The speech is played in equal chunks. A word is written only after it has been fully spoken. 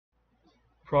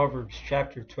Proverbs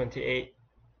chapter 28.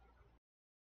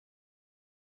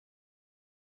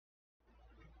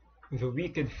 The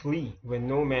wicked flee when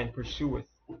no man pursueth,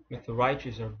 but the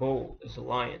righteous are bold as a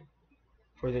lion.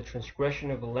 For the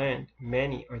transgression of a land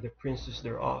many are the princes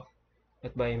thereof,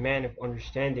 but by a man of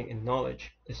understanding and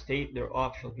knowledge the state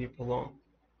thereof shall be prolonged.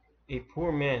 A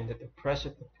poor man that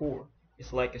oppresseth the poor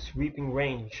is like a sweeping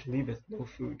rain which leaveth no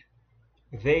food.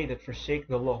 They that forsake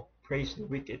the law praise the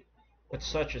wicked, but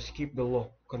such as keep the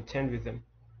law contend with them.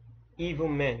 Evil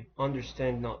men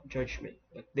understand not judgment,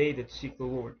 but they that seek the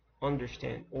Lord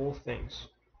understand all things.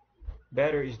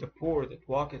 Better is the poor that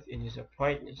walketh in his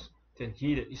uprightness than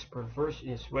he that is perverse in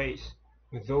his ways,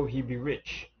 though he be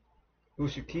rich.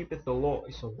 Whoso keepeth the law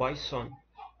is a wise son,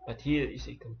 but he that is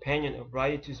a companion of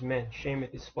riotous men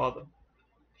shameth his father.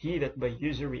 He that by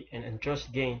usury and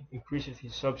unjust gain increaseth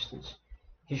his substance,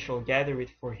 he shall gather it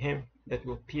for him that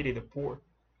will pity the poor.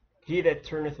 He that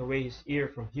turneth away his ear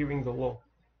from hearing the law,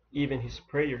 even his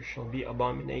prayer shall be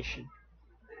abomination.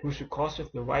 Whoso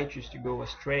causeth the righteous to go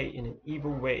astray in an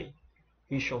evil way,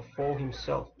 he shall fall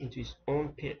himself into his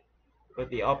own pit, but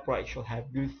the upright shall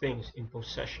have good things in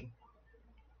possession.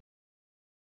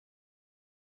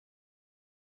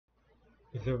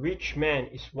 The rich man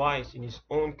is wise in his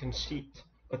own conceit,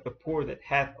 but the poor that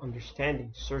hath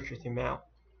understanding searcheth him out.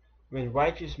 When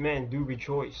righteous men do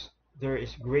rejoice, there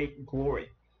is great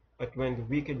glory, but when the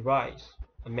wicked rise,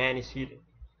 a man is hidden.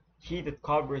 He that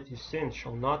covereth his sins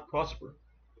shall not prosper,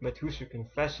 but whoso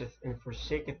confesseth and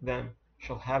forsaketh them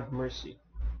shall have mercy.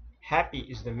 Happy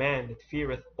is the man that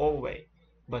feareth alway,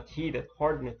 but he that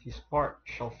hardeneth his heart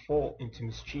shall fall into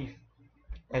mischief.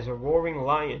 As a roaring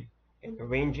lion and a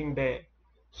raging bear,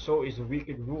 so is a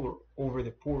wicked ruler over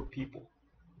the poor people.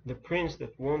 The prince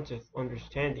that wanteth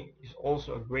understanding is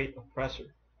also a great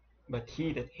oppressor, but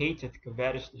he that hateth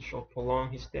covetousness shall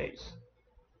prolong his days.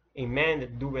 A man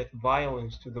that doeth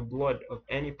violence to the blood of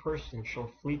any person shall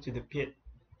flee to the pit.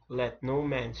 Let no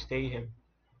man stay him.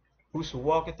 Whoso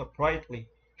walketh uprightly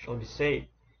shall be saved,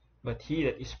 but he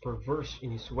that is perverse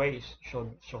in his ways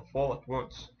shall fall at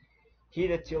once. He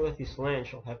that tilleth his land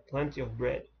shall have plenty of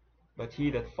bread, but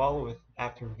he that followeth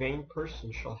after vain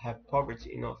persons shall have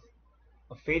poverty enough.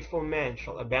 A faithful man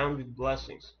shall abound with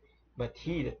blessings, but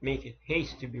he that maketh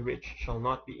haste to be rich shall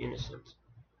not be innocent.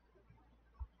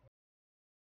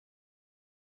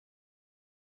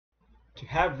 To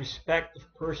have respect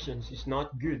of persons is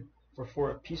not good, for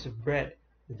a piece of bread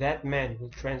that man will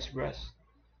transgress.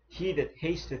 He that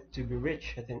hasteth to be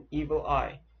rich hath an evil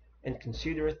eye, and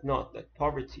considereth not that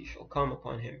poverty shall come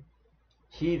upon him.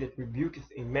 He that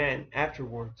rebuketh a man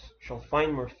afterwards shall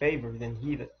find more favor than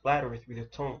he that flattereth with the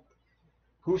tongue.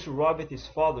 Whoso robbeth his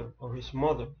father or his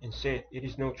mother, and saith, It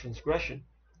is no transgression,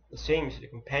 the same is the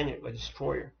companion of a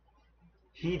destroyer.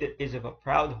 He that is of a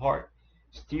proud heart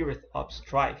stirreth up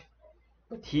strife,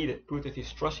 but he that putteth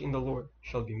his trust in the Lord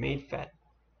shall be made fat.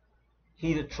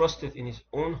 He that trusteth in his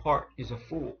own heart is a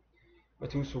fool,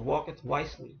 but whoso walketh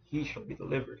wisely, he shall be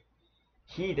delivered.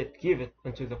 He that giveth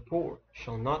unto the poor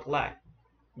shall not lack,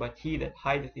 but he that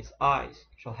hideth his eyes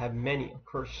shall have many a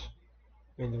curse.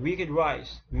 When the wicked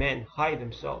rise, men hide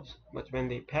themselves, but when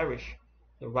they perish,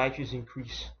 the righteous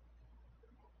increase.